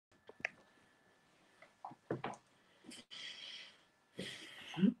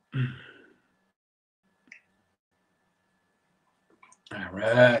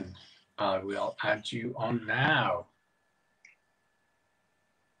Aaron, I will add you on now.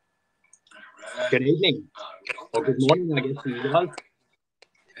 Good evening. Or good morning, I guess, for you guys.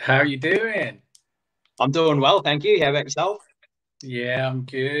 How are you doing? I'm doing well, thank you. How about yourself? Yeah, I'm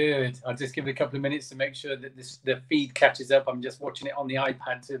good. I'll just give it a couple of minutes to make sure that the feed catches up. I'm just watching it on the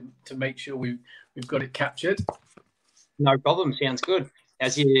iPad to make sure we've got it captured. No problem. Sounds good.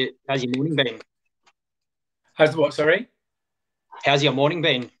 How's your morning been? How's what? Sorry. How's your morning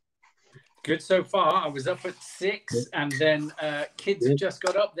been? Good so far. I was up at 6, and then kids have just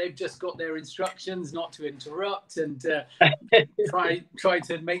got up. They've just got their instructions not to interrupt and try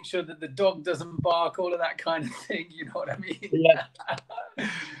to make sure that the dog doesn't bark, all of that kind of thing. You know what I mean? Yeah.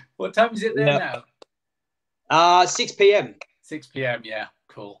 What time is it there now? 6 p.m. 6 p.m. Yeah,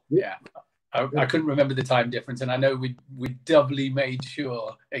 cool. Yeah. I couldn't remember the time difference, and I know we doubly made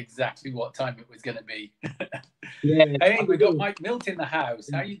sure exactly what time it was going to be. Yeah. Hey, we got Mike Milt in the house.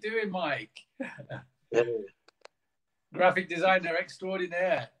 How you doing, Mike? Graphic designer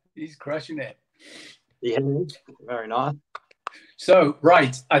extraordinaire. He's crushing it. Yeah, very nice. So,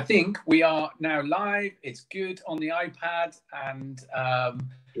 right, I think we are now live. It's good on the iPad, and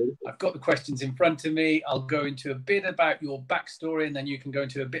I've got the questions in front of me. I'll go into a bit about your backstory, and then you can go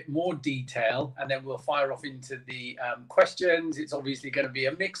into a bit more detail, and then we'll fire off into the questions. It's obviously going to be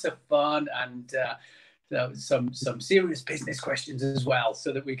a mix of fun and some serious business questions as well,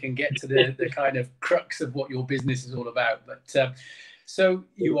 so that we can get to the kind of crux of what your business is all about. But so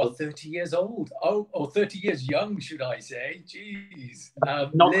you are 30 years old. Oh, or 30 years young, should I say? Jeez.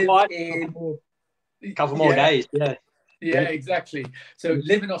 Not quite. A couple more days, yeah. Yeah, exactly. So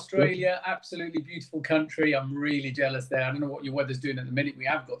live in Australia, absolutely beautiful country. I'm really jealous there. I don't know what your weather's doing at the minute. We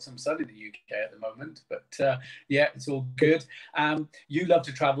have got some sun in the UK at the moment, but yeah, it's all good. You love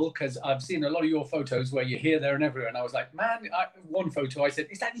to travel, because I've seen a lot of your photos where you're here, there and everywhere. And I was like, man, one photo I said,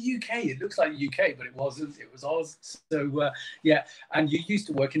 is that the UK? It looks like the UK, but it wasn't. It was Oz. So yeah, and you used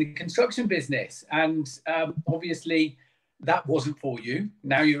to work in the construction business. And obviously that wasn't for you.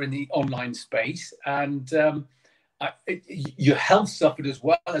 Now you're in the online space, and your health suffered as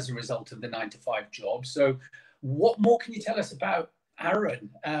well as a result of the 9-to-5 job. So what more can you tell us about Aaron?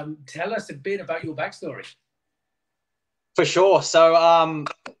 Tell us a bit about your backstory. For sure. So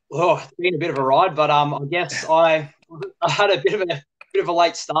it's been a bit of a ride, but I guess I had a bit of a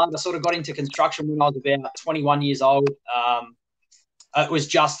late start. I sort of got into construction when I was about 21 years old. It was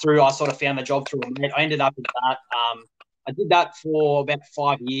just through, I sort of found the job through a mate. I ended up in that. I did that for about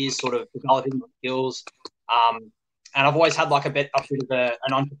 5 years, sort of developing my skills. And I've always had like a bit of an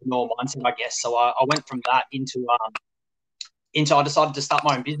entrepreneurial mindset, I guess. So I went from that into I decided to start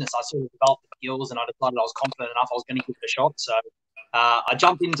my own business. I sort of developed the skills, and I decided I was confident enough I was going to give it a shot. So I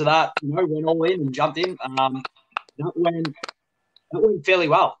jumped into that, went all in and jumped in. That went fairly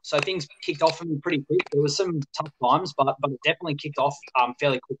well. So things kicked off for me pretty quick. There was some tough times, but it definitely kicked off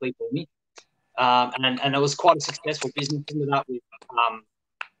fairly quickly for me. And it was quite a successful business. Ended up with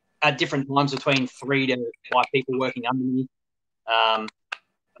at different times between 3 to 5 people working under me. I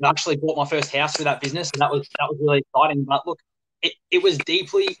actually bought my first house through that business, and that was really exciting. But look, it was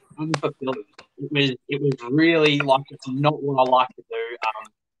deeply unfulfilling. It was really like, it's not what I like to do.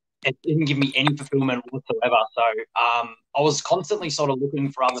 It didn't give me any fulfillment whatsoever. So I was constantly sort of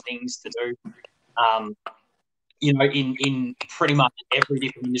looking for other things to do. In pretty much every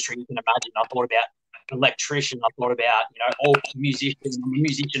different industry you can imagine. I thought about electrician. I thought about, all musicians. I'm a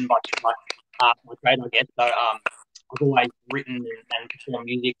musician by trade, I guess. So I've always written and performed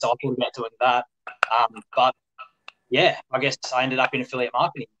music, so I thought about doing that. But yeah, I guess I ended up in affiliate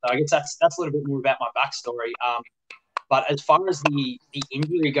marketing. So I guess that's a little bit more about my backstory. But as far as the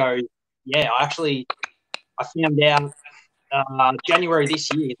injury goes, yeah, I found out January this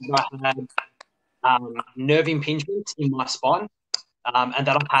year that I had nerve impingement in my spine, and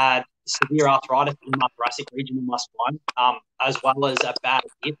that I had severe arthritis in my thoracic region of my spine, as well as a bad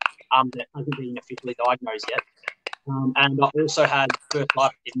hip that hasn't been officially diagnosed yet. And I also had first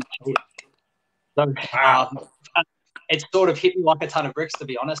life in my shoulder. So it sort of hit me like a ton of bricks, to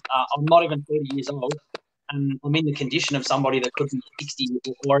be honest. I'm not even 30 years old, and I'm in the condition of somebody that could be 60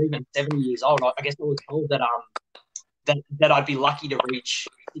 or even 70 years old. I guess I was told that I'd be lucky to reach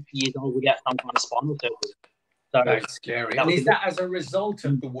 60 years old without some kind of spinal surgery. So that's scary. And is that as a result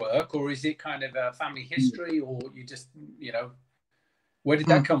of the work, or is it kind of a family history, or you just, where did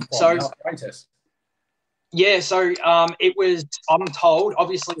that come from? So, arthritis? Yeah, so it was, I'm told,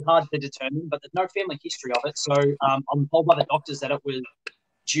 obviously hard to determine, but there's no family history of it. So I'm told by the doctors that it was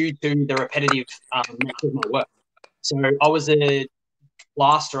due to the repetitive nature of my work. So I was a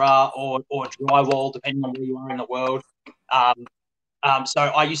plasterer or drywall, depending on where you are in the world. So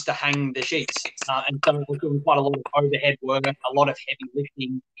I used to hang the sheets, and so I was doing quite a lot of overhead work, a lot of heavy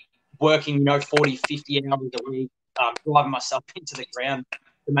lifting, working, 40, 50 hours a week, driving myself into the ground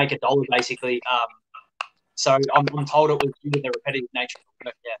to make $1, basically. So I'm told it was due to the repetitive nature of the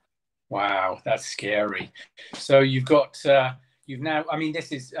work, yeah. Wow, that's scary. So you've got, you've now, I mean,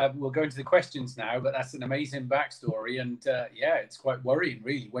 this is, we'll go into the questions now, but that's an amazing backstory. And yeah, it's quite worrying,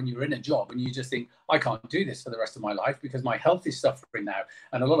 really, when you're in a job and you just think, I can't do this for the rest of my life because my health is suffering now.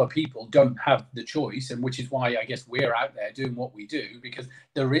 And a lot of people don't have the choice, and which is why I guess we're out there doing what we do, because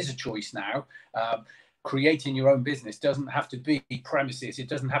there is a choice now. Creating your own business doesn't have to be premises. It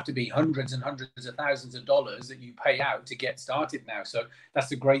doesn't have to be hundreds and hundreds of thousands of dollars that you pay out to get started now. So that's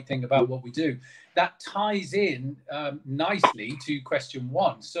the great thing about what we do. That ties in nicely to question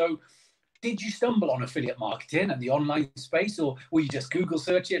one. So did you stumble on affiliate marketing and the online space, or will you just Google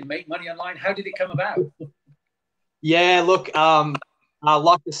search it and make money online? How did it come about? Yeah, look, I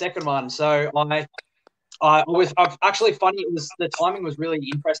like the second one. So I've actually funny. The timing was really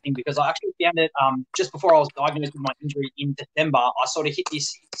interesting because I actually found it just before I was diagnosed with my injury in December. I sort of hit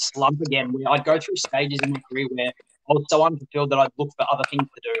this slump again where I'd go through stages in my career where I was so unfulfilled that I'd look for other things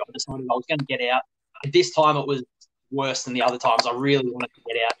to do. I decided I was going to get out. At this time, it was worse than the other times. I really wanted to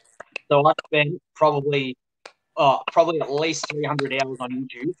get out, so I spent probably at least 300 hours on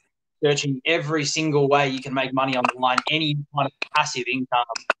YouTube, searching every single way you can make money online, any kind of passive income,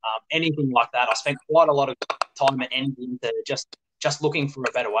 anything like that. I spent quite a lot of time and energy into just looking for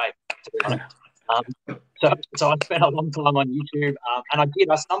a better way, to be honest. So I spent a long time on YouTube, and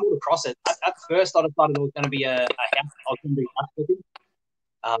I stumbled across it. At first, I decided I was going to be I was going to do house flipping,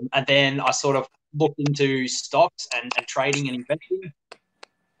 and then I sort of looked into stocks and trading and investing,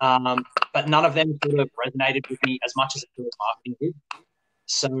 but none of them sort of resonated with me as much as affiliate marketing did.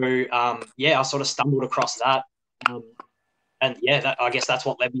 So, yeah, I sort of stumbled across that. And yeah, I guess that's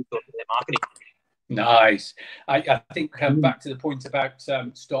what led me to affiliate marketing. Nice. I think back to the point about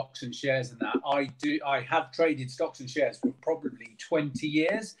stocks and shares and that, I have traded stocks and shares for probably 20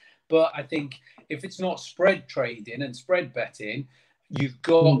 years, but I think if it's not spread trading and spread betting, you've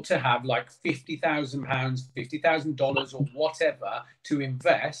got to have like £50,000, $50,000 or whatever to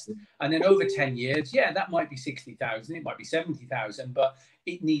invest. And then over 10 years, yeah, that might be 60,000, it might be 70,000, but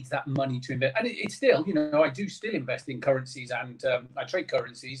it needs that money to invest. And it's still, I do still invest in currencies, and I trade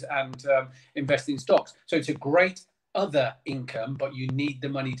currencies and invest in stocks. So it's a great other income, but you need the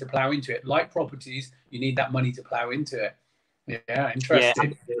money to plow into it. Like properties, you need that money to plow into it. Yeah,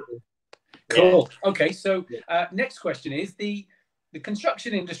 interesting. Yeah. Cool. Okay, so next question is the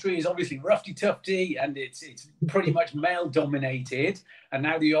construction industry is obviously roughy tufty, and it's pretty much male dominated. And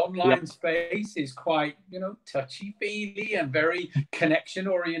now the online space is quite, touchy feely and very connection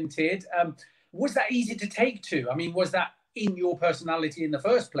oriented. Was that easy to take to? I mean, was that in your personality in the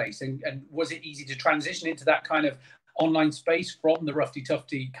first place? And was it easy to transition into that kind of online space from the roughy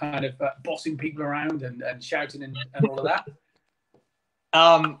tufty kind of bossing people around and shouting and all of that?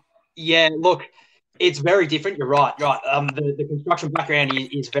 Yeah, look, it's very different. You're right. The construction background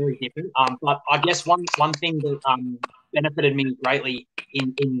is very different. But I guess one thing that benefited me greatly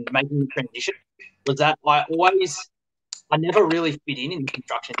in making the transition was that I never really fit in the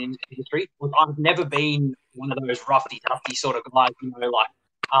construction industry. I've never been one of those roughy tufty sort of guys.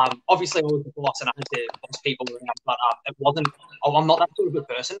 Obviously I was the boss and I had to boss people around, but I'm not that sort of a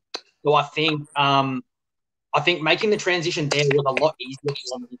person. So I think making the transition there was a lot easier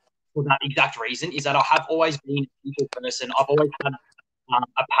for me. For that exact reason, is that I have always been a people person. I've always had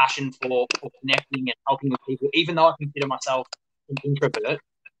a passion for connecting and helping with people. Even though I consider myself an introvert,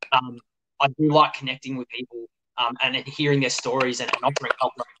 I do like connecting with people and hearing their stories and offering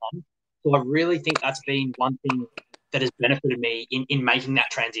help. So I really think that's been one thing that has benefited me in making that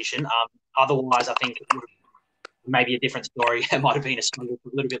transition. Otherwise, I think it would have maybe a different story. It might have been a struggle for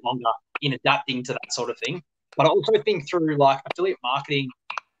a little bit longer in adapting to that sort of thing. But I also think through affiliate marketing,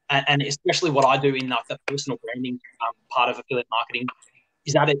 and especially what I do in the personal branding part of affiliate marketing,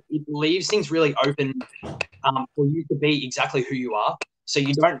 is that it leaves things really open for you to be exactly who you are. So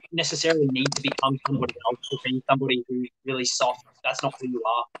you don't necessarily need to become somebody else or be somebody who's really soft. That's not who you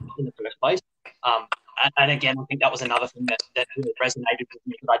are in the first place. And again, I think that was another thing that really resonated with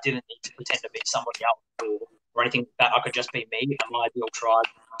me, that I didn't need to pretend to be somebody else or anything like that. I could just be me, and my ideal tribe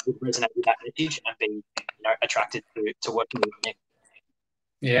would resonate with that message and be attracted to working with me.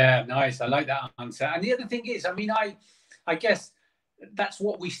 Yeah, nice. I like that answer. And the other thing is, I mean, I guess that's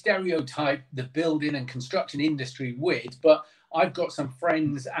what we stereotype the building and construction industry with. But I've got some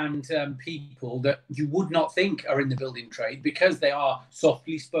friends and people that you would not think are in the building trade because they are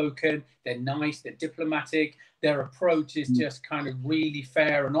softly spoken, they're nice, they're diplomatic, their approach is just kind of really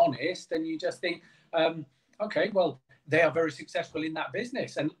fair and honest. And you just think, okay, well, they are very successful in that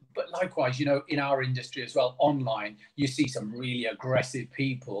business. But likewise, you know, in our industry as well, online, you see some really aggressive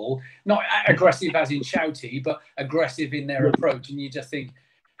people, not aggressive as in shouty, but aggressive in their approach. And you just think,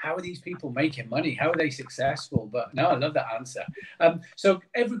 how are these people making money? How are they successful? But no, I love that answer. So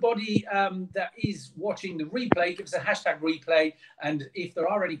everybody that is watching the replay, give us a hashtag replay. And if there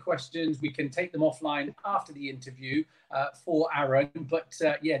are any questions, we can take them offline after the interview for Aaron. But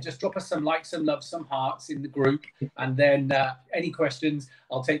yeah, just drop us some likes, some love, some hearts in the group. And then any questions,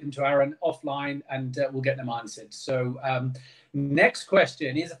 I'll take them to Aaron offline and we'll get them answered. So next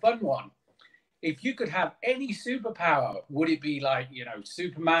question is a fun one. If you could have any superpower, would it be like, you know,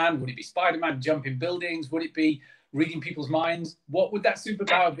 Superman? Would it be Spider-Man, jumping buildings? Would it be reading people's minds? What would that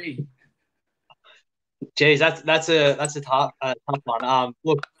superpower be? Geez, that's a tough one.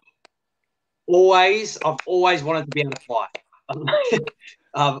 Look, I've always wanted to be able to fly.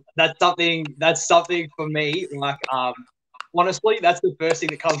 That's something for me. Like, honestly, that's the first thing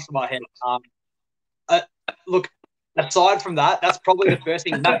that comes to my head. Look. Aside from that, that's probably the first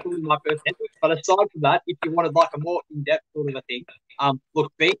thing. That's probably my first answer. But aside from that, if you wanted like a more in-depth sort of a thing,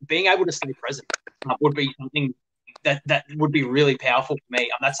 look, being able to stay present would be something that would be really powerful for me.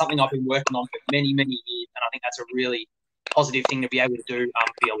 That's something I've been working on for many, many years, and I think that's a really positive thing to be able to do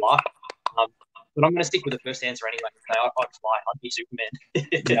for your life. But I'm going to stick with the first answer anyway. I'd fly. I'd be Superman.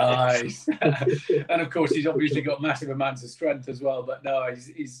 Nice. And of course, he's obviously got massive amounts of strength as well. But no,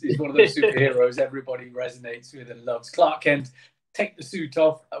 he's one of those superheroes everybody resonates with and loves. Clark Kent, take the suit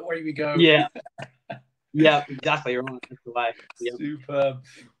off. Away we go. Yeah. Yeah, exactly right. That's the way. Yep. Superb.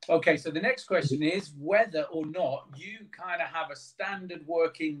 Okay, so the next question is whether or not you kind of have a standard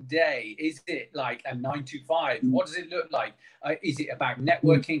working day. Is it like a 9 to 5? What does it look like? Is it about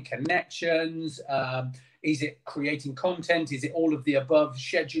networking, connections? Is it creating content? Is it all of the above,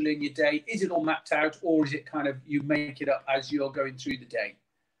 scheduling your day? Is it all mapped out, or is it kind of you make it up as you're going through the day?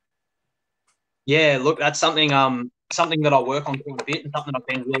 Yeah, look, that's something that I work on quite a bit, and something I've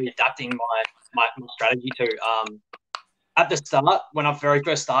been really adapting my strategy to. At the start, when I very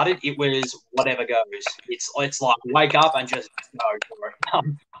first started, it was whatever goes. It's like wake up and just go for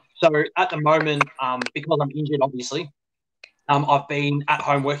it. So at the moment, because I'm injured, obviously, I've been at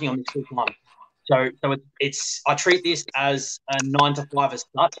home working on this full time. So it's I treat this as a 9 to 5 as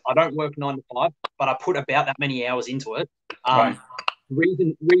such. I don't work 9 to 5, but I put about that many hours into it. Right.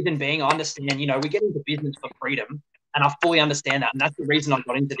 Reason being, I understand, you know, we get into business for freedom, and I fully understand that, and that's the reason I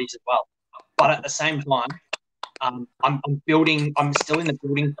got into this as well. But at the same time, I'm still in the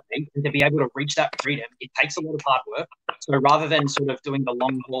building phase, and to be able to reach that freedom, it takes a lot of hard work. So rather than sort of doing the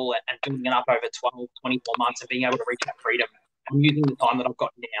long haul and building it up over 12, 24 months and being able to reach that freedom, I'm using the time that I've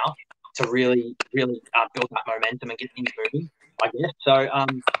got now to really, really build that momentum and get things moving, I guess. So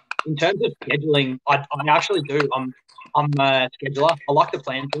in terms of scheduling, I actually do. I'm a scheduler. I like to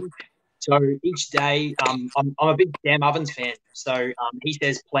plan things. So each day, I'm a big Sam Ovens fan. So he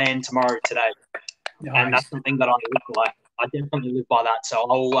says plan tomorrow, today. Nice. And that's something that I live by. I definitely live by that. So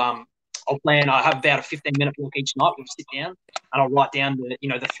I'll plan. I have about a 15-minute block each night. We'll sit down and I'll write down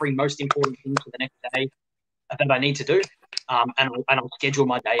the 3 most important things for the next day that I need to do, and I'll schedule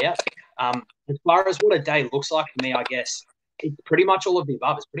my day out. As far as what a day looks like for me, I guess it's pretty much all of the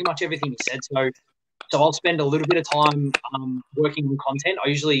above. It's pretty much everything you said. So I'll spend a little bit of time working on content. I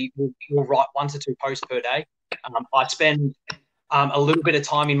usually will write 1 to 2 posts per day. I spend a little bit of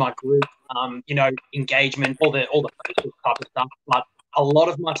time in my group, engagement, all the Facebook type of stuff. But a lot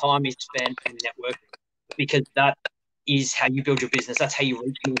of my time is spent in networking, because that is how you build your business. That's how you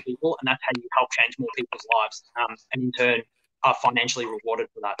reach more people, and that's how you help change more people's lives, and in turn are financially rewarded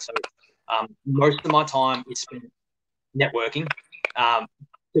for that. So most of my time is spent networking.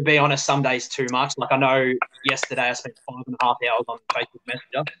 To be honest, some days too much. Like I know yesterday I spent 5.5 hours on Facebook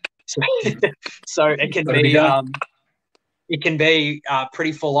Messenger. So it can be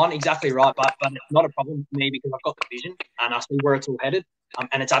pretty full on. Exactly right. But it's not a problem for me, because I've got the vision and I see where it's all headed.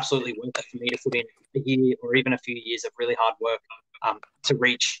 And it's absolutely worth it for me to put in a year or even a few years of really hard work to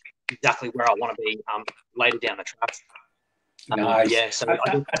reach exactly where I want to be later down the track. Nice. Yeah. So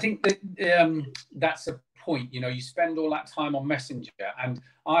I think that that's a point. You spend all that time on Messenger, and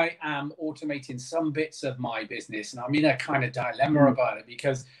I am automating some bits of my business, and I'm in a kind of dilemma about it,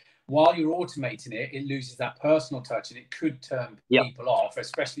 because while you're automating it, it loses that personal touch, and it could turn people off,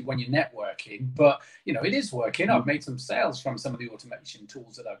 especially when you're networking. But it is working. I've made some sales from some of the automation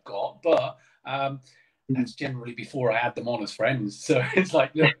tools that I've got, but that's generally before I add them on as friends. So it's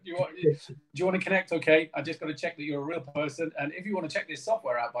like, look, do you want to connect? Okay, I just got to check that you're a real person. And if you want to check this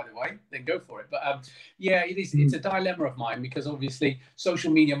software out, by the way, then go for it. But yeah, it's a dilemma of mine, because obviously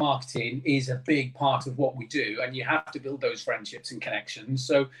social media marketing is a big part of what we do, and you have to build those friendships and connections.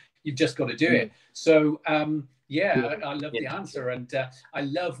 So you've just got to do it. So yeah, I love the answer. And I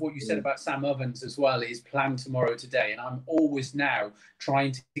love what you said about Sam Ovens as well, is plan tomorrow today. And I'm always now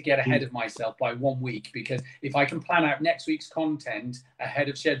trying to get ahead of myself by 1 week, because if I can plan out next week's content ahead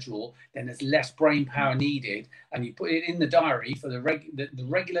of schedule, then there's less brain power needed. And you put it in the diary for the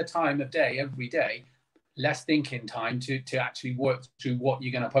regular time of day, every day, less thinking time to actually work through what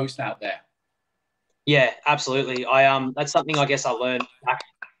you're going to post out there. Yeah, absolutely. That's something I guess I learned back.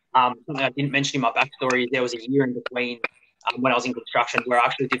 Something I didn't mention in my backstory is there was a year in between when I was in construction where I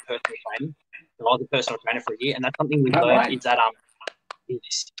actually did personal training. So I was a personal trainer for a year, and that's something we learned is that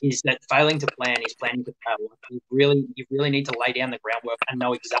is that failing to plan is planning to fail. You really need to lay down the groundwork and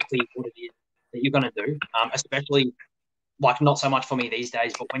know exactly what it is that you're going to do. Especially like not so much for me these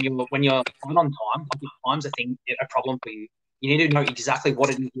days, but when you're on time, like if time's a problem for you, you need to know exactly what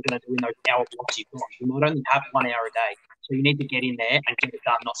it is you're going to do in those hour blocks you've got. You might only have 1 hour a day. So you need to get in there and get it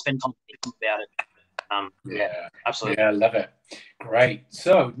done, not spend time thinking about it. Yeah, absolutely. Yeah, I love it. Great.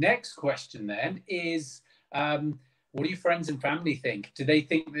 So next question then is, what do your friends and family think? Do they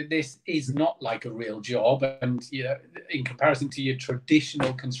think that this is not like a real job? And, you know, in comparison to your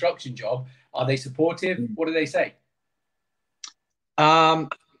traditional construction job, are they supportive? What do they say?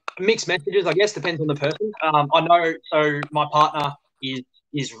 Mixed messages, I guess, depends on the person. I know, so my partner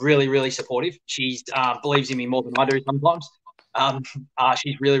is really, really supportive. She's believes in me more than I do sometimes.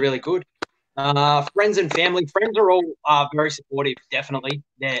 She's really, really good. Friends and family, friends are all very supportive, definitely.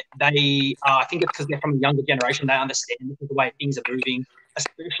 I think it's because they're from a younger generation. They understand the way things are moving,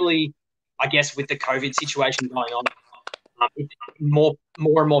 especially, I guess, with the COVID situation going on. It's more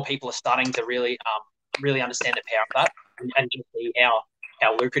and more people are starting to really understand the power of that and just see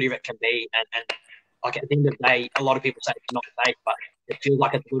how lucrative it can be. And like at the end of the day, a lot of people say it's not safe, but it feels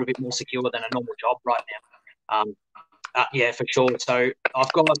like it's a little bit more secure than a normal job right now. Yeah, for sure. So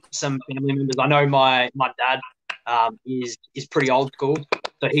I've got some family members. I know my dad is pretty old school,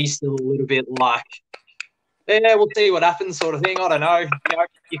 so he's still a little bit like, yeah, we'll see what happens sort of thing. I don't know. You know,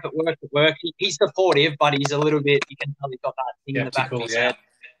 if it works, it works. He's supportive, but he's a little bit, you can tell he's got that thing in the back of his head.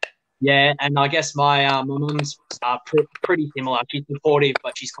 Yeah, and I guess my mum's pretty similar. She's supportive,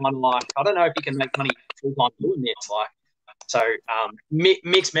 but she's kind of like, I don't know if you can make money full time doing this. Like, so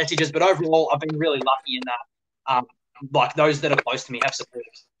mixed messages, but overall, I've been really lucky in that. Like those that are close to me have support.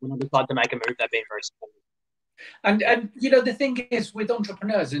 When I decide to make a move, they've been very supportive. And you know, the thing is with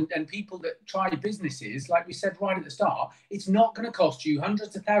entrepreneurs and people that try businesses, like we said right at the start, it's not going to cost you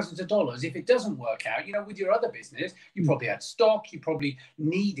hundreds of thousands of dollars if it doesn't work out. You know, with your other business, you probably had stock, you probably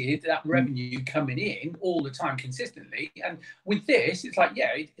needed that revenue coming in all the time consistently. And with this, it's like,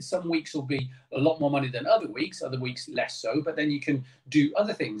 yeah, some weeks will be a lot more money than other weeks less so, but then you can do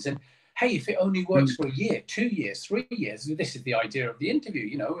other things. And hey, if it only works for a year, 2 years, 3 years, this is the idea of the interview.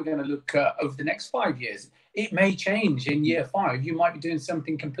 You know, we're going to look over the next 5 years. It may change in year 5. You might be doing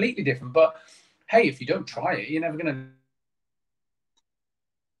something completely different. But hey, if you don't try it, you're never going to.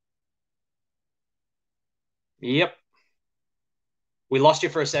 Yep. We lost you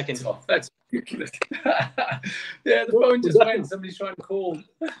for a second. Oh, that's ridiculous. Yeah, the phone just went. Somebody's trying to call.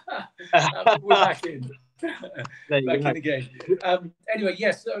 We're back in. Back in again. Anyway,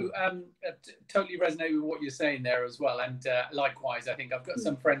 yes, so totally resonate with what you're saying there as well. And likewise, I think I've got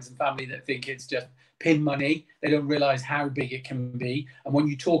some friends and family that think it's just pin money. They don't realize how big it can be. And when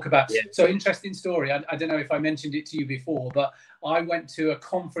you talk about, so interesting story, I don't know if I mentioned it to you before, but I went to a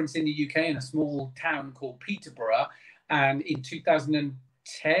conference in the UK in a small town called Peterborough. And in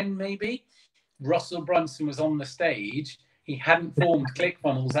 2010, maybe, Russell Brunson was on the stage. He hadn't formed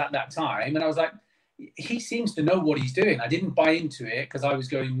ClickFunnels at that time. And I was like, he seems to know what he's doing. I didn't buy into it because I was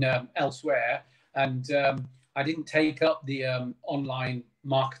going elsewhere. And I didn't take up the online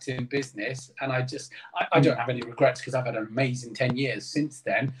marketing business. And I don't have any regrets because I've had an amazing 10 years since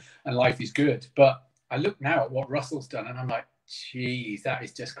then. And life is good. But I look now at what Russell's done and I'm like, geez, that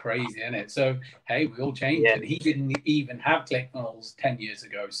is just crazy, isn't it? So, hey, we all changed. And he didn't even have ClickFunnels 10 years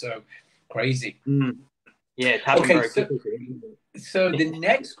ago. So crazy. Yeah, it's happened very quickly. So the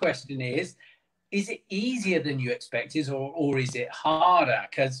next question is it easier than you expected or is it harder?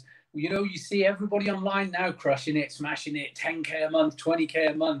 Because, you know, you see everybody online now crushing it, smashing it, 10K a month,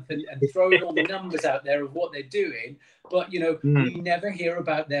 20K a month, and throwing all the numbers out there of what they're doing. But, you know, we never hear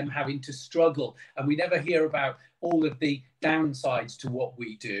about them having to struggle. And we never hear about all of the downsides to what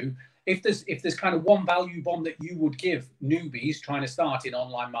we do. if there's kind of one value bomb that you would give newbies trying to start in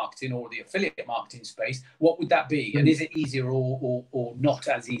online marketing or the affiliate marketing space, what would that be? And is it easier or not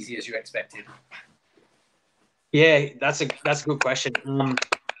as easy as you expected? Yeah, that's a good question. And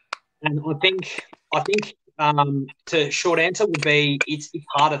I think to short answer would be it's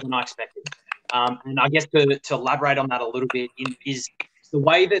harder than I expected. And I guess to elaborate on that a little bit is the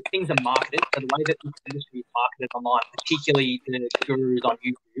way that things are marketed, so the way that this industry is marketed online, particularly the gurus on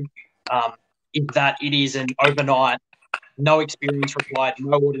YouTube, is that it is an overnight, no experience required,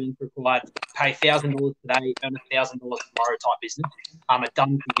 no audience required, pay $1,000 today, earn $1,000 tomorrow type business, a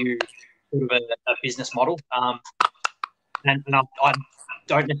done for you sort of a business model. And I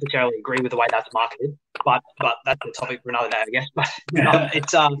don't necessarily agree with the way that's marketed, but that's a topic for another day, I guess. But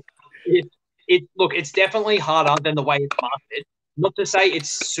look, it's definitely harder than the way it's marketed. Not to say it's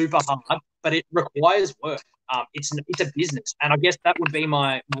super hard, but it requires work. It's a business, and I guess that would be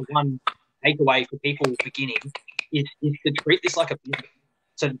my one takeaway for people beginning is to treat this like a business.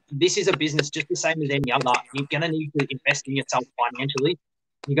 So this is a business just the same as any other. You're going to need to invest in yourself financially.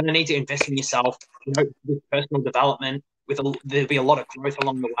 You're going to need to invest in yourself, with personal development. There'll be a lot of growth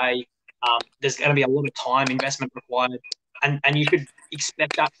along the way. There's going to be a lot of time investment required, and you should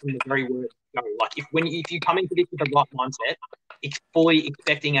expect that from the very word go. Like if you come into this with the right mindset, it's fully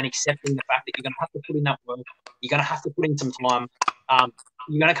expecting and accepting the fact that you're going to have to put in that work. You're going to have to put in some time.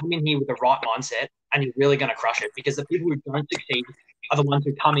 You're going to come in here with the right mindset, and you're really going to crush it. Because the people who don't succeed are the ones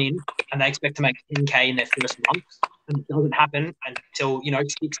who come in and they expect to make 10K in their first month, and it doesn't happen until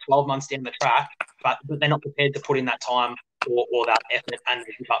 6, 12 months down the track. But they're not prepared to put in that time or that effort, and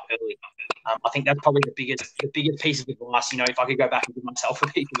they give up early. I think that's probably the biggest piece of advice. If I could go back and give myself a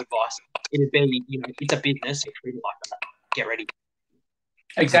piece of advice, it'd be, it's a business, so treat it like that. Get ready.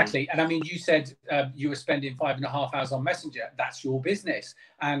 Exactly. And I mean, you said you were spending 5.5 hours on Messenger. That's your business.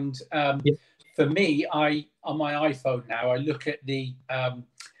 And for me, on my iPhone now, I look at the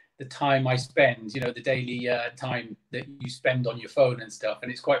time I spend, the daily time that you spend on your phone and stuff.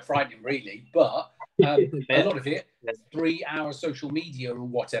 And it's quite frightening, really. But a lot of it, 3 hours social media or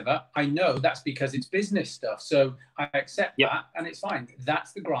whatever, I know that's because it's business stuff. So I accept that, and it's fine.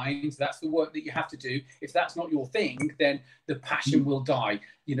 That's the grind. That's the work that you have to do. If that's not your thing, then the passion will die.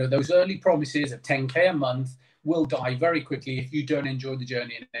 Those early promises of 10K a month will die very quickly if you don't enjoy the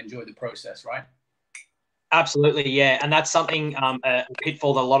journey and enjoy the process, right? Absolutely, yeah. And that's something, a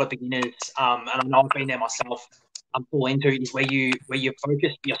pitfall that a lot of beginners, and I know I've been there myself, fall into, is where you're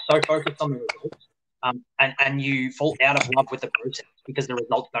so focused on the results, and you fall out of love with the process because the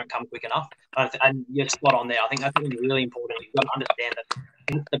results don't come quick enough. And you're spot on there. I think that's something really important. You've got to understand that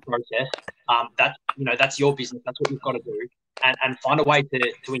it's the process. That's your business. That's what you've got to do, and find a way to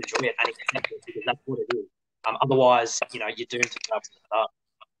enjoy it and accept it, because that's what it is. Otherwise, you're doomed to fail from the start.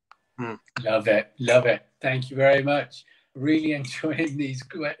 Love it. Thank you very much. Really enjoying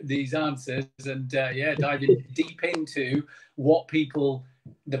these answers, and diving deep into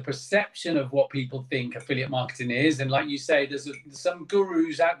the perception of what people think affiliate marketing is. And like you say, there's some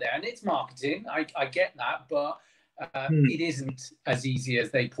gurus out there, and it's marketing. I get that, but it isn't as easy as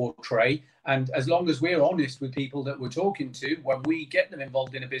they portray. And as long as we're honest with people that we're talking to, when we get them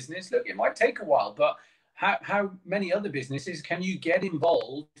involved in a business, look, it might take a while, but how many other businesses can you get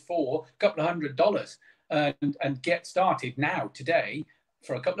involved for a couple of $100 and get started now, today,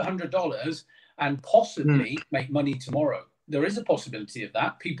 for a couple of $100 and possibly make money tomorrow? There is a possibility of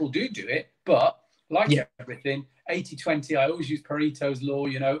that. People do it, but like everything, 80-20, I always use Pareto's law,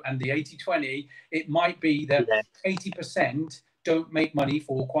 and the 80-20, it might be that 80% don't make money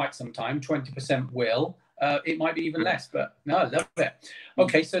for quite some time, 20% will. It might be even less, but no, I love it.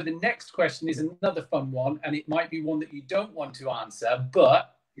 Okay, so the next question is another fun one, and it might be one that you don't want to answer,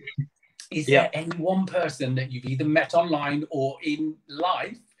 but is there any one person that you've either met online or in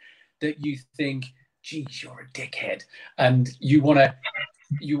life that you think, geez, you're a dickhead, and you want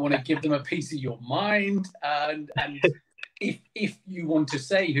to give them a piece of your mind, and if you want to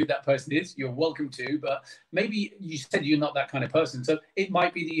say who that person is, you're welcome to, but maybe you said you're not that kind of person. So it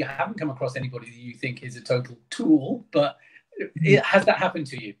might be that you haven't come across anybody that you think is a total tool, but has that happened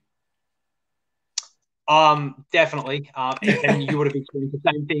to you? Definitely. And you would have experienced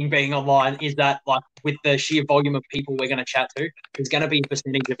the same thing being online, is that, like, with the sheer volume of people we're going to chat to, there's going to be a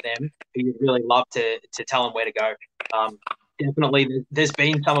percentage of them who you'd really love to tell them where to go. Definitely, there's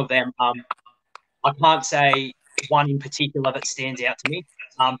been some of them. I can't say one in particular that stands out to me,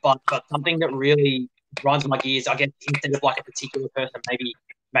 but something that really grinds my gears, I guess, instead of like a particular person,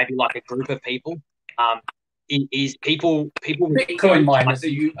 maybe like a group of people, is people Bitcoin miners. Are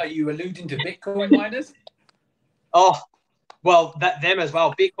you alluding to Bitcoin miners? Oh, Well, them as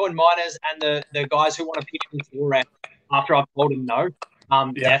well, Bitcoin miners and the guys who want to pitch me for it after I've told them no,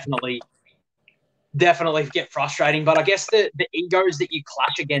 definitely get frustrating. But I guess the egos that you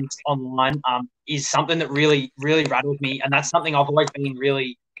clash against online is something that really, really rattles me. And that's something I've always been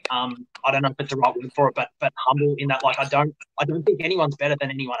really, I don't know if it's the right word for it, but humble in that, like, I don't think anyone's better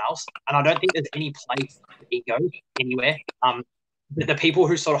than anyone else. And I don't think there's any place for egos anywhere. The people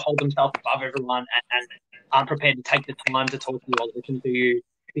who sort of hold themselves above everyone and aren't prepared to take the time to talk to you or listen to you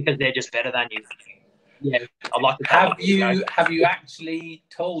because they're just better than you. Yeah, I'd like to. Have you actually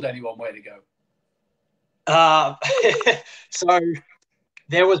told anyone where to go? So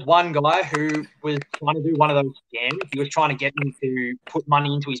there was one guy who was trying to do one of those scams. He was trying to get me to put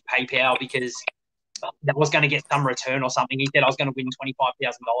money into his PayPal because that was going to get some return or something. He said I was going to win $25,000.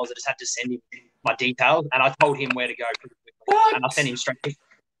 I just had to send him my details, and I told him where to go pretty quickly. What? And I sent him straight to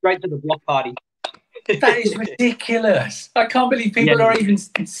the block party. That is ridiculous. I can't believe people are even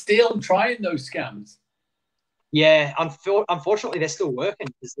still trying those scams. Yeah, unfortunately, they're still working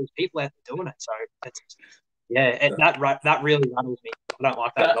because there's people out there doing it. So that really rattles me. I don't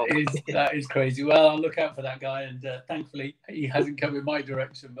like that at all. That is crazy. Well, I'll look out for that guy, and thankfully he hasn't come in my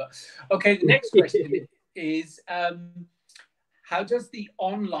direction. But okay, the next question is: how does the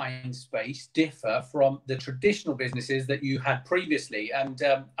online space differ from the traditional businesses that you had previously? And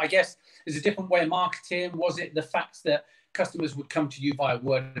I guess there's a different way of marketing. Was it the fact that customers would come to you via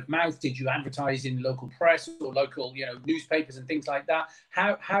word of mouth? Did you advertise in local press or local, newspapers and things like that?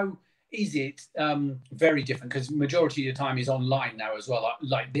 How is it very different? Because majority of the time is online now as well,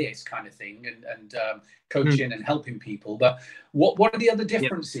 like this kind of thing, and coaching and helping people. But what are the other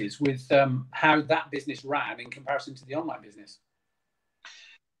differences with how that business ran in comparison to the online business?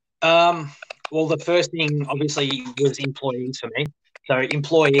 Well, the first thing obviously was employees for me. So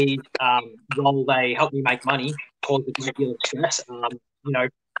employees, while they help me make money, cause a great deal of stress.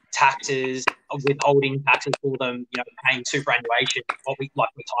 Taxes, withholding taxes for them, paying superannuation, what we like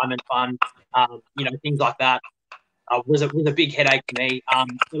retirement fund, things like that, was a big headache for me.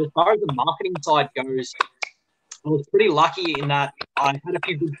 But as far as the marketing side goes, I was pretty lucky in that I had a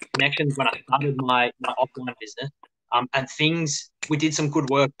few good connections when I started my offline business. And we did some good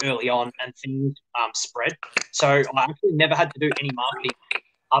work early on, and things spread. So I actually never had to do any marketing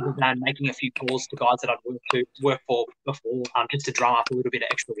other than making a few calls to guys that I'd worked for before, just to drum up a little bit of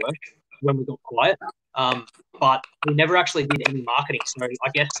extra work when we got quiet. But we never actually did any marketing. So I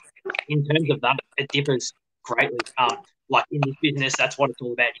guess in terms of that, it differs greatly. Like in this business, that's what it's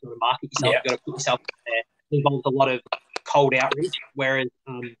all about. You've got to market yourself. You've got to put yourself out there. It involves a lot of cold outreach, whereas,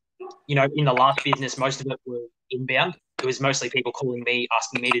 in the last business, most of it was inbound. It was mostly people calling me,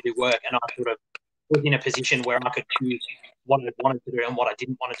 asking me to do work, and I sort of was in a position where I could choose what I wanted to do and what I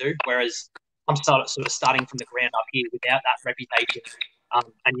didn't want to do. Whereas I'm sort of starting from the ground up here without that reputation,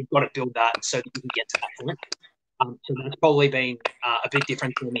 and you've got to build that so that you can get to that point. So that's probably been a big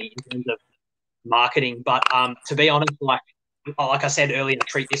difference for me in terms of marketing. But to be honest, like I said earlier,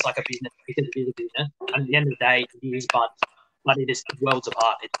 treat this like a business because it is a business. And at the end of the day, it is, but it is worlds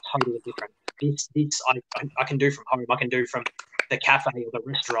apart. It's totally different. This I can do from home. I can do from the cafe or the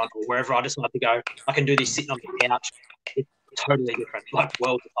restaurant or wherever I decide to go. I can do this sitting on the couch. It's totally different, like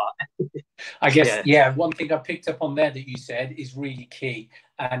worlds apart. I guess, one thing I picked up on there that you said is really key.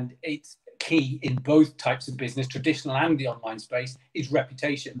 And it's key in both types of business, traditional and the online space, is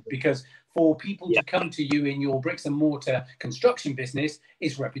reputation. Because for people to come to you in your bricks and mortar construction business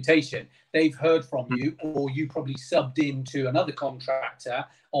is reputation. They've heard from you, or you probably subbed into another contractor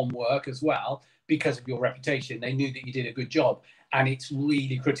on work as well because of your reputation. They knew that you did a good job. And it's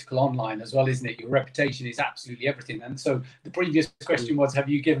really critical online as well, isn't it? Your reputation is absolutely everything. And so the previous question was, have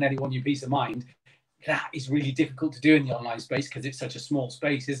you given anyone your peace of mind? That is really difficult to do in the online space because it's such a small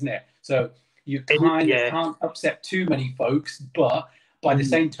space, isn't it? So you can't upset too many folks, but by the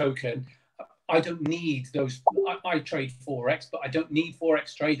same token, I don't need those. I trade Forex, but I don't need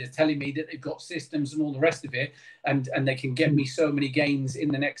Forex traders telling me that they've got systems and all the rest of it, and they can get me so many gains in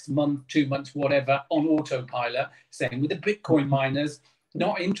the next month, 2 months, whatever, on autopilot. Same with the Bitcoin miners.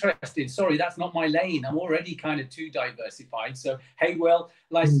 Not interested. Sorry, that's not my lane. I'm already kind of too diversified. So, hey, Will,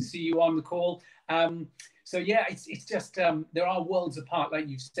 nice to see you on the call. So yeah, it's just there are worlds apart, like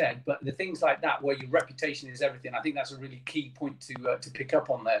you've said, but the things like that where your reputation is everything, I think that's a really key point to pick up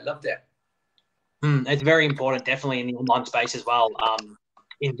on there. Loved it. It's very important, definitely in the online space as well,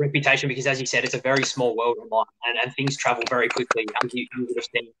 in reputation, because as you said, it's a very small world online, and things travel very quickly, as you would have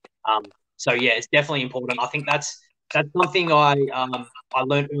seen. So yeah, it's definitely important. I think that's something I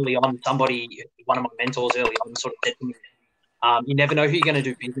learned early on. One of my mentors early on sort of said to me, you never know who you're going to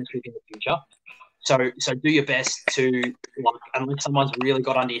do business with in the future. So do your best to, like, unless someone's really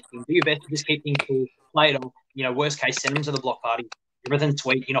got under your skin, do your best to just keep things cool, play it off. You know, worst case, send them to the block party. Everything's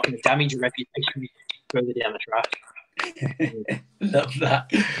sweet. You're not going to damage your reputation further down the track. Love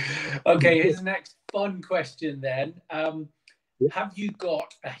that. Okay, here's the next fun question then. Have you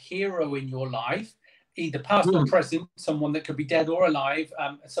got a hero in your life, either past or present, someone that could be dead or alive,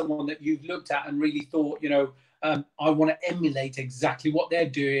 someone that you've looked at and really thought, you know, I want to emulate exactly what they're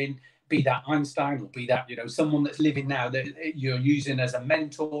doing, be that Einstein or be that, you know, someone that's living now that you're using as a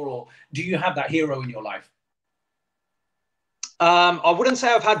mentor? Or do you have that hero in your life? I wouldn't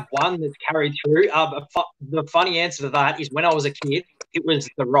say I've had one that's carried through. The funny answer to that is when I was a kid, it was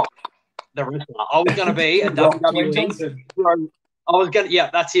The Rock, the wrestler. I was going to be a WWE pro.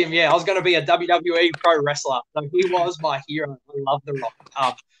 That's him. Yeah, I was going to be a WWE pro wrestler. So he was my hero. I love The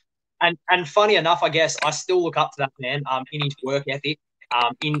Rock. And funny enough, I guess I still look up to that man in his work ethic,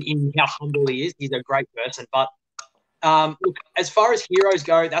 in how humble he is. He's a great person. But look, as far as heroes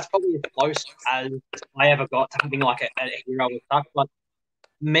go, that's probably as close as I ever got to having like a hero as such. But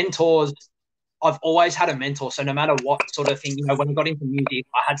mentors, I've always had a mentor. So no matter what sort of thing, you know, when I got into music,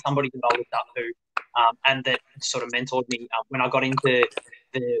 I had somebody that I looked up to, and that sort of mentored me. When I got into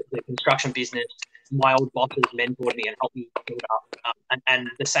the construction business, my old bosses mentored me and helped me build up. And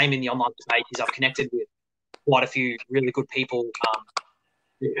the same in the online space is I've connected with quite a few really good people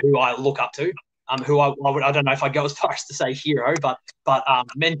who I look up to. Who I don't know if I go as far as to say hero, but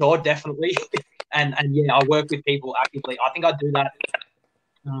mentor definitely. and yeah, I work with people actively. I think I do that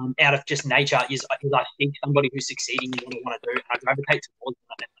out of just nature. Is I think somebody who's succeeding in what I want to do, and I gravitate towards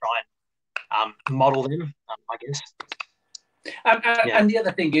them and try and model them. I guess. And the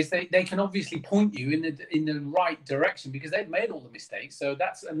other thing is they can obviously point you in the right direction because they've made all the mistakes. So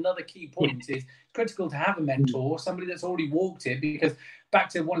that's another key point. Is critical to have a mentor, somebody that's already walked it. Because back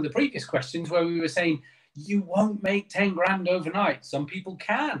to one of the previous questions where we were saying you won't make 10 grand overnight. Some people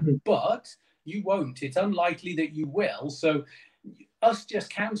can, but you won't. It's unlikely that you will. So us just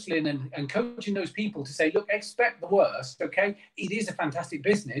counseling and coaching those people to say, look, expect the worst, okay? It is a fantastic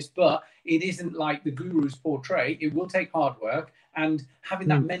business, but it isn't like the gurus portray. It will take hard work, and having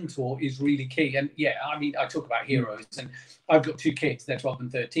that mentor is really key. And yeah, I mean, I talk about heroes, and I've got 2 kids, they're 12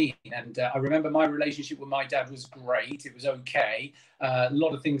 and 13. And I remember my relationship with my dad was great. It was okay. A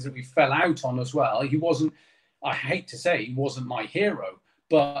lot of things that we fell out on as well. He wasn't, I hate to say, he wasn't my hero,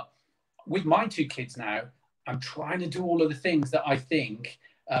 but with my 2 kids now, I'm trying to do all of the things that I think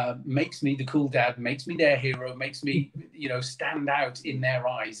makes me the cool dad, makes me their hero, makes me, you know, stand out in their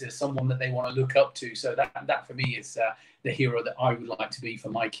eyes as someone that they want to look up to. So that for me is the hero that I would like to be for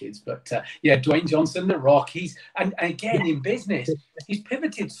my kids. But yeah, Dwayne Johnson, The Rock, and again in business, he's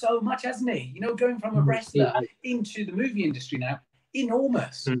pivoted so much, hasn't he? You know, going from a wrestler into the movie industry now,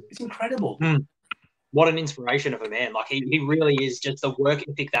 enormous. It's incredible. What an inspiration of a man. Like he really is. Just the work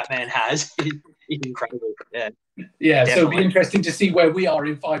ethic that man has is incredible. Yeah, so it'll be interesting to see where we are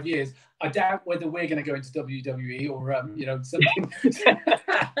in 5 years. I doubt whether we're going to go into WWE or you know, something.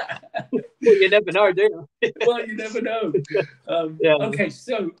 Well, you never know, do you? Well, you never know. Okay,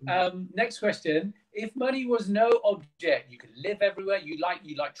 so next question. If money was no object, you could live everywhere you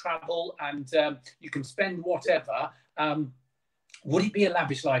like travel, and you can spend whatever. Would it be a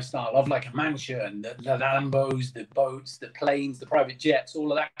lavish lifestyle of like a mansion, the Lambos, the boats, the planes, the private jets,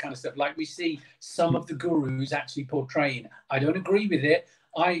 all of that kind of stuff, like we see some of the gurus actually portraying? I don't agree with it.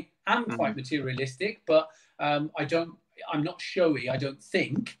 I am quite materialistic, but I'm not showy, I don't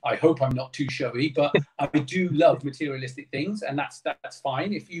think. I hope I'm not too showy, but I do love materialistic things, and that's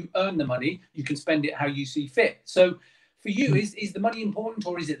fine. If you earn the money, you can spend it how you see fit. So for you, is the money important,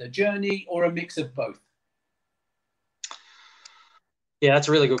 or is it the journey, or a mix of both? Yeah, that's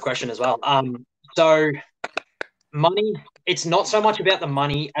a really good question as well. So money, it's not so much about the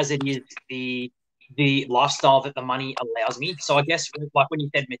money as it is the lifestyle that the money allows me. So I guess like when you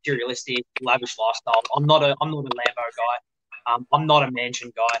said materialistic, lavish lifestyle, I'm not a Lambo guy. I'm not a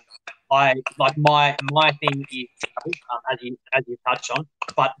mansion guy. I like my thing is as you touched on.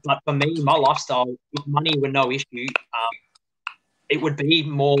 But for me, my lifestyle, if money were no issue, it would be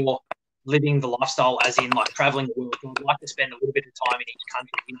more living the lifestyle as in like traveling the world. I'd like to spend a little bit of time in each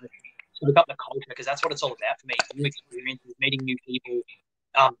country, you know, soak up the culture, because that's what it's all about for me. New experiences, meeting new people,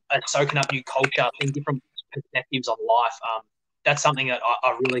 soaking up new culture, seeing different perspectives on life. That's something that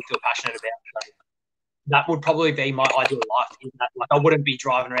I really feel passionate about. So that would probably be my ideal life. In that, like, I wouldn't be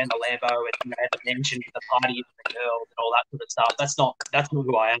driving around the Lambo and, you know, the mansion with the parties and the girls and all that sort of stuff. That's not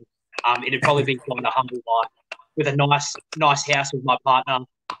who I am. It'd probably be from a humble life with a nice house with my partner.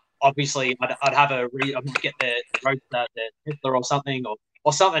 Obviously, I'd have I might get the Roadster, the Tesla or something, or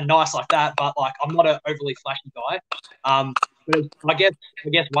or something nice like that. But like, I'm not an overly flashy guy. But I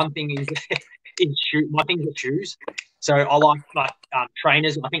guess one thing is my things are shoes. So I like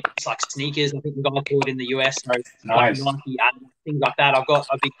trainers. I think it's like sneakers. I think the guys call it in the US. So Nice. like Nike, things like that. I've got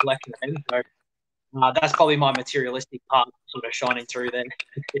a big collection of them. So that's probably my materialistic part sort of shining through there.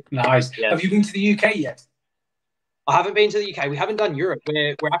 Nice. Yeah. Have you been to the UK yet? I haven't been to the UK. We haven't done Europe.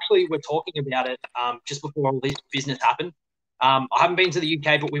 We're talking about it just before all this business happened. I haven't been to the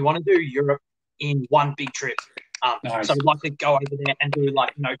UK, but we want to do Europe in one big trip. Nice. So we'd like to go over there and do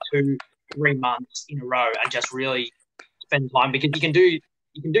 2-3 months in a row and just really spend time, because you can do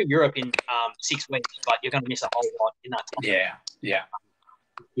Europe in 6 weeks, but you're going to miss a whole lot in that time.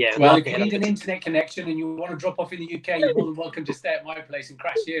 Yeah. Well, if you need an internet connection and you want to drop off in the UK, you're more than welcome to stay at my place and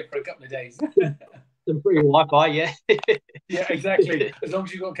crash here for a couple of days. Some free Wi-Fi, yeah. Yeah, exactly. As long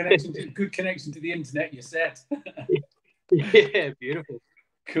as you've got good connection to the internet, you're set. Yeah, beautiful.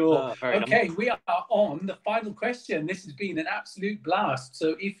 Cool. Okay, nice. We are on the final question. This has been an absolute blast.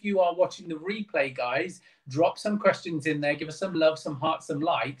 So if you are watching the replay, guys, drop some questions in there. Give us some love, some hearts, some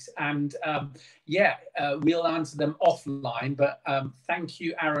likes. And we'll answer them offline. But thank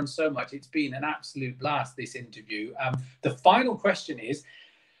you, Aaron, so much. It's been an absolute blast, this interview. The final question is,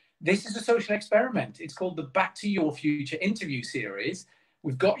 this is a social experiment. It's called the Back to Your Future interview series.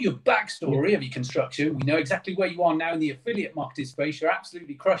 We've got your backstory of your construction. We know exactly where you are now in the affiliate marketing space. You're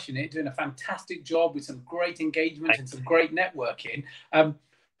absolutely crushing it, doing a fantastic job with some great engagement and some great networking.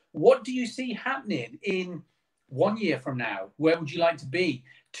 What do you see happening in 1 year from now? Where would you like to be?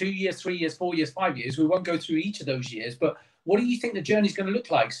 2 years, 3 years, 4 years, 5 years? We won't go through each of those years, but what do you think the journey is going to look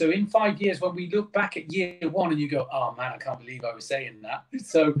like? So in 5 years, when we look back at year one and you go, oh man, I can't believe I was saying that.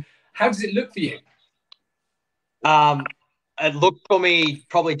 So how does it look for you? It looked for me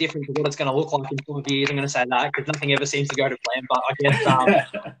probably different to what it's going to look like in 5 years. I'm going to say that because nothing ever seems to go to plan. But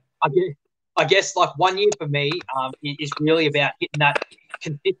I guess like 1 year for me is really about hitting that,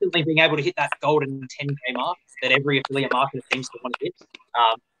 consistently being able to hit that golden 10K mark that every affiliate marketer seems to want to hit.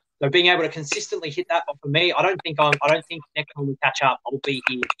 So being able to consistently hit that. But for me, I don't think next time we catch up, I'll be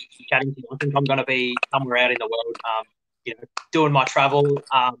here chatting to you. I think I'm going to be somewhere out in the world, doing my travel.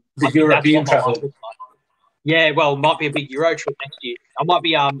 The European travel. Yeah, well, it might be a big Euro trip next year. I might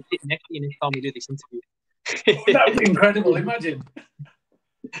be sitting next to you next time we do this interview. That would be incredible. Imagine.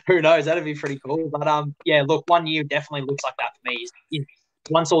 Who knows? That'd be pretty cool. But look, 1 year definitely looks like that for me.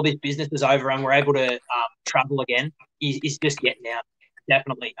 Once all this business is over and we're able to travel again, is just getting out,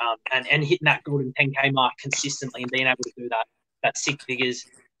 definitely, and hitting that golden 10K mark consistently and being able to do that 6 figures.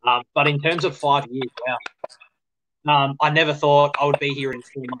 But in terms of 5 years, wow, I never thought I would be here in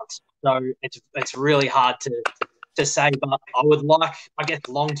 4 months. So it's really hard to say, but I would like, I guess,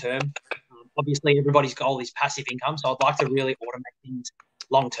 long term. Obviously, everybody's goal is passive income, so I'd like to really automate things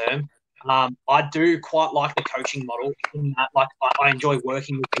long term. I do quite like the coaching model in that, like, I enjoy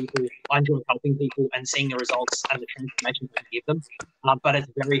working with people, I enjoy helping people and seeing the results and the transformation that I give them. But it's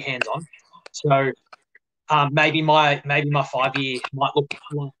very hands on. So maybe my 5 year might look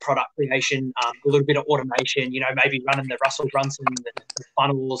like product creation, a little bit of automation. Maybe running the Russell Brunson, the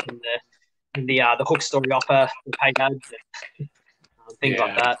funnels, and the hook story offer, the paid ads, and things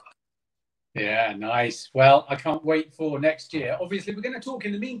like that. Yeah, nice. Well, I can't wait for next year. Obviously, we're going to talk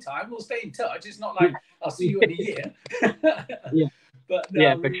in the meantime. We'll stay in touch. It's not like I'll see you in a year. But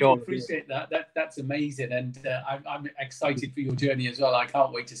no, for sure. Appreciate that. That's amazing, and I'm excited for your journey as well. I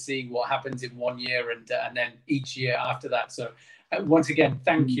can't wait to see what happens in 1 year and then each year after that. So once again,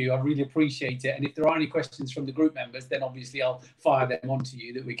 thank you. I really appreciate it. And if there are any questions from the group members, then obviously I'll fire them on to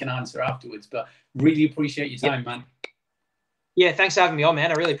you that we can answer afterwards. But really appreciate your time, man. Yeah, thanks for having me on, man.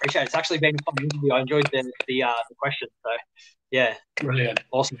 I really appreciate it. It's actually been a fun interview. I enjoyed the questions. So, yeah. Brilliant.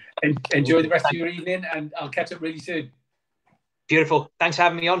 Awesome. Enjoy the rest of your evening, and I'll catch up really soon. Beautiful. Thanks for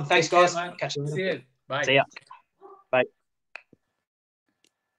having me on. Thanks, guys. Take care, man. Catch you later. See you. Bye. See ya. Bye.